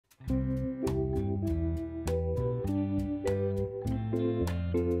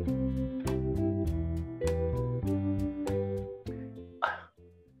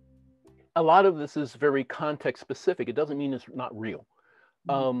a lot of this is very context specific. It doesn't mean it's not real.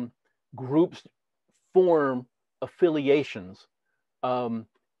 Groups form affiliations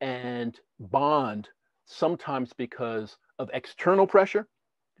and bond sometimes because of external pressure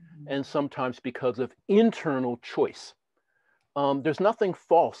and sometimes because of internal choice. There's nothing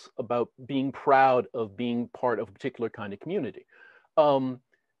false about being proud of being part of a particular kind of community.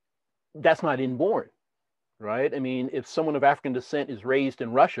 That's not inborn, right? I mean, if someone of African descent is raised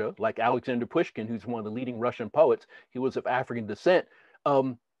in Russia, like Alexander Pushkin, who's one of the leading Russian poets, he was of African descent.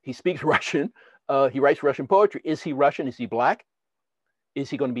 He speaks Russian. He writes Russian poetry. Is he Russian? Is he Black? Is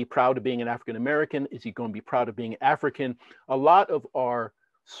he going to be proud of being an African American? Is he going to be proud of being African? A lot of our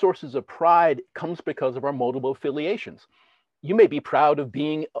sources of pride comes because of our multiple affiliations. You may be proud of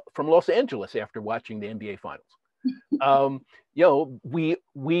being from Los Angeles after watching the NBA Finals. You know, we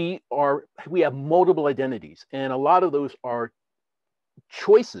have multiple identities, and a lot of those are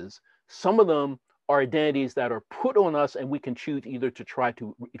choices. Some of them are identities that are put on us, and we can choose either to try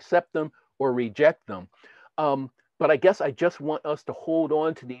to accept them or reject them. But I guess I just want us to hold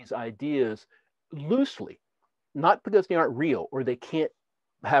on to these ideas loosely, not because they aren't real or they can't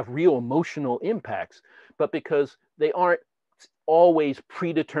have real emotional impacts, but because they aren't always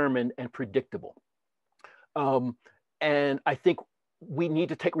predetermined and predictable. And I think we need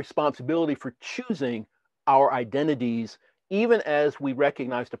to take responsibility for choosing our identities, even as we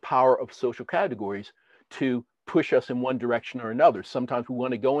recognize the power of social categories to push us in one direction or another. Sometimes we want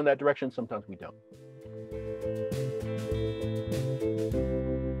to go in that direction, sometimes we don't.